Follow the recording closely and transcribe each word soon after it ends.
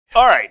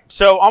All right,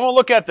 so I'm going to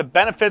look at the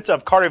benefits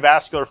of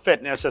cardiovascular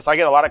fitness as I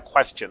get a lot of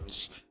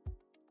questions.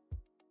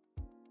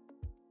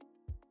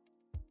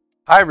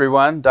 Hi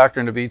everyone,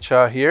 Dr. Naveed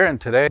Shah here, and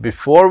today,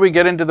 before we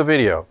get into the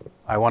video,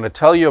 I want to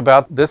tell you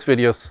about this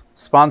video's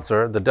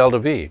sponsor, the Delta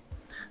V.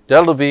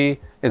 Delta V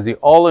is the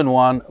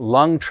all-in-one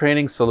lung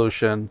training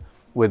solution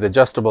with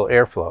adjustable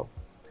airflow.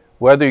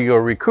 Whether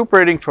you're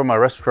recuperating from a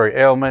respiratory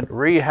ailment,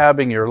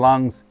 rehabbing your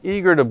lungs,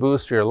 eager to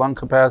boost your lung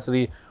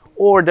capacity,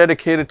 or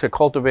dedicated to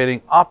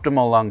cultivating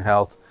optimal lung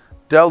health,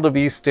 Delta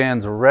V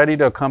stands ready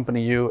to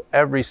accompany you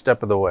every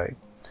step of the way.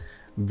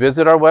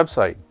 Visit our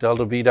website,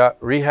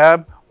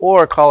 deltav.rehab,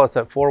 or call us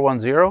at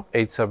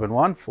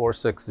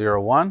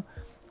 410-871-4601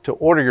 to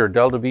order your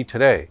Delta V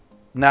today.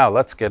 Now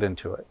let's get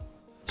into it.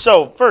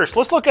 So first,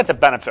 let's look at the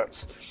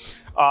benefits.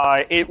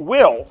 It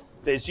will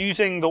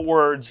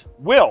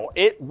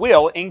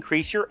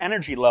increase your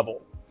energy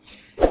level.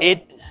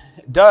 It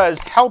does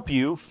help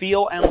you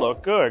feel and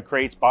look good,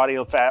 creates body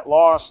fat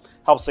loss,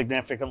 helps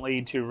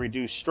significantly to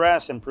reduce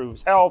stress,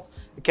 improves health,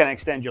 it can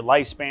extend your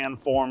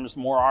lifespan, forms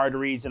more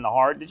arteries in the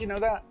heart. Did you know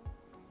that?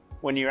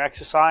 When you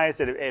exercise,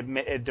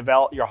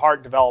 your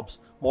heart develops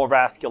more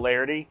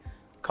vascularity,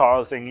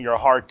 causing your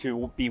heart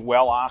to be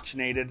well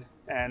oxygenated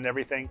and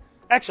everything.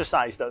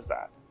 Exercise does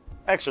that.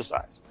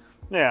 Exercise.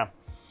 Yeah.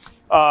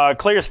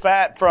 Clears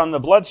fat from the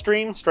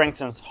bloodstream,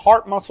 strengthens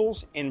heart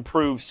muscles,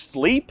 improves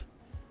sleep,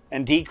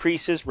 and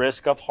decreases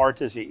risk of heart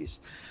disease.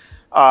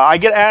 I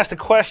get asked a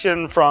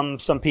question from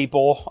some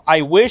people,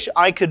 I wish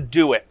I could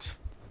do it.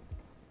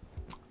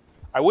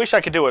 I wish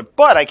I could do it,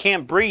 but I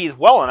can't breathe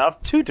well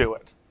enough to do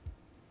it.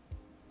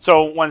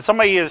 So when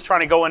somebody is trying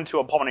to go into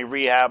a pulmonary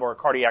rehab or a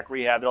cardiac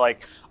rehab, they're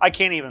like, I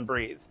can't even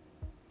breathe.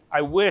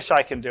 I wish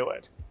I can do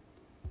it.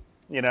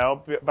 You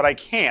know, but I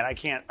can't.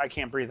 I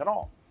can't breathe at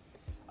all.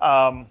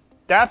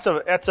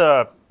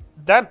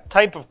 That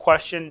type of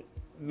question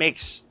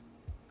makes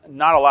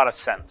not a lot of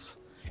sense.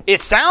 It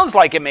sounds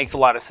like it makes a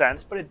lot of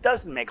sense, but it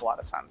doesn't make a lot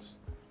of sense.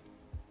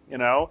 You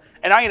know,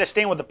 and I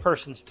understand what the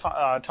person's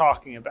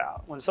talking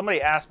about. When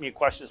somebody asks me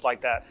questions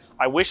like that,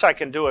 I wish I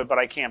can do it, but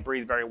I can't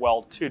breathe very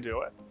well to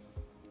do it.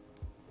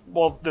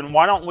 Well, then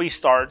why don't we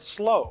start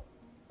slow?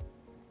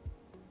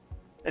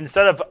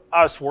 Instead of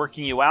us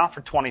working you out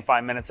for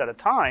 25 minutes at a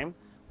time,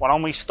 why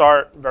don't we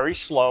start very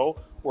slow,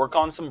 work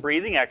on some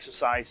breathing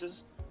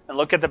exercises, and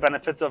look at the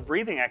benefits of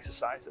breathing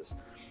exercises.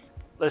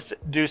 Let's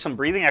do some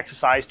breathing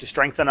exercise to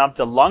strengthen up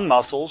the lung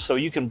muscles so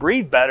you can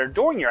breathe better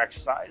during your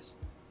exercise.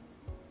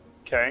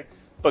 Okay?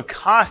 But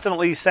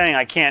constantly saying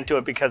I can't do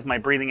it because my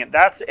breathing,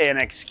 that's an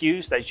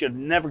excuse that you should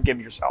never give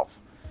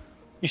yourself.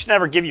 You should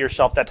never give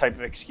yourself that type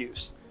of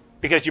excuse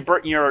because you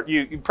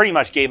pretty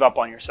much gave up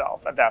on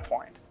yourself at that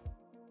point.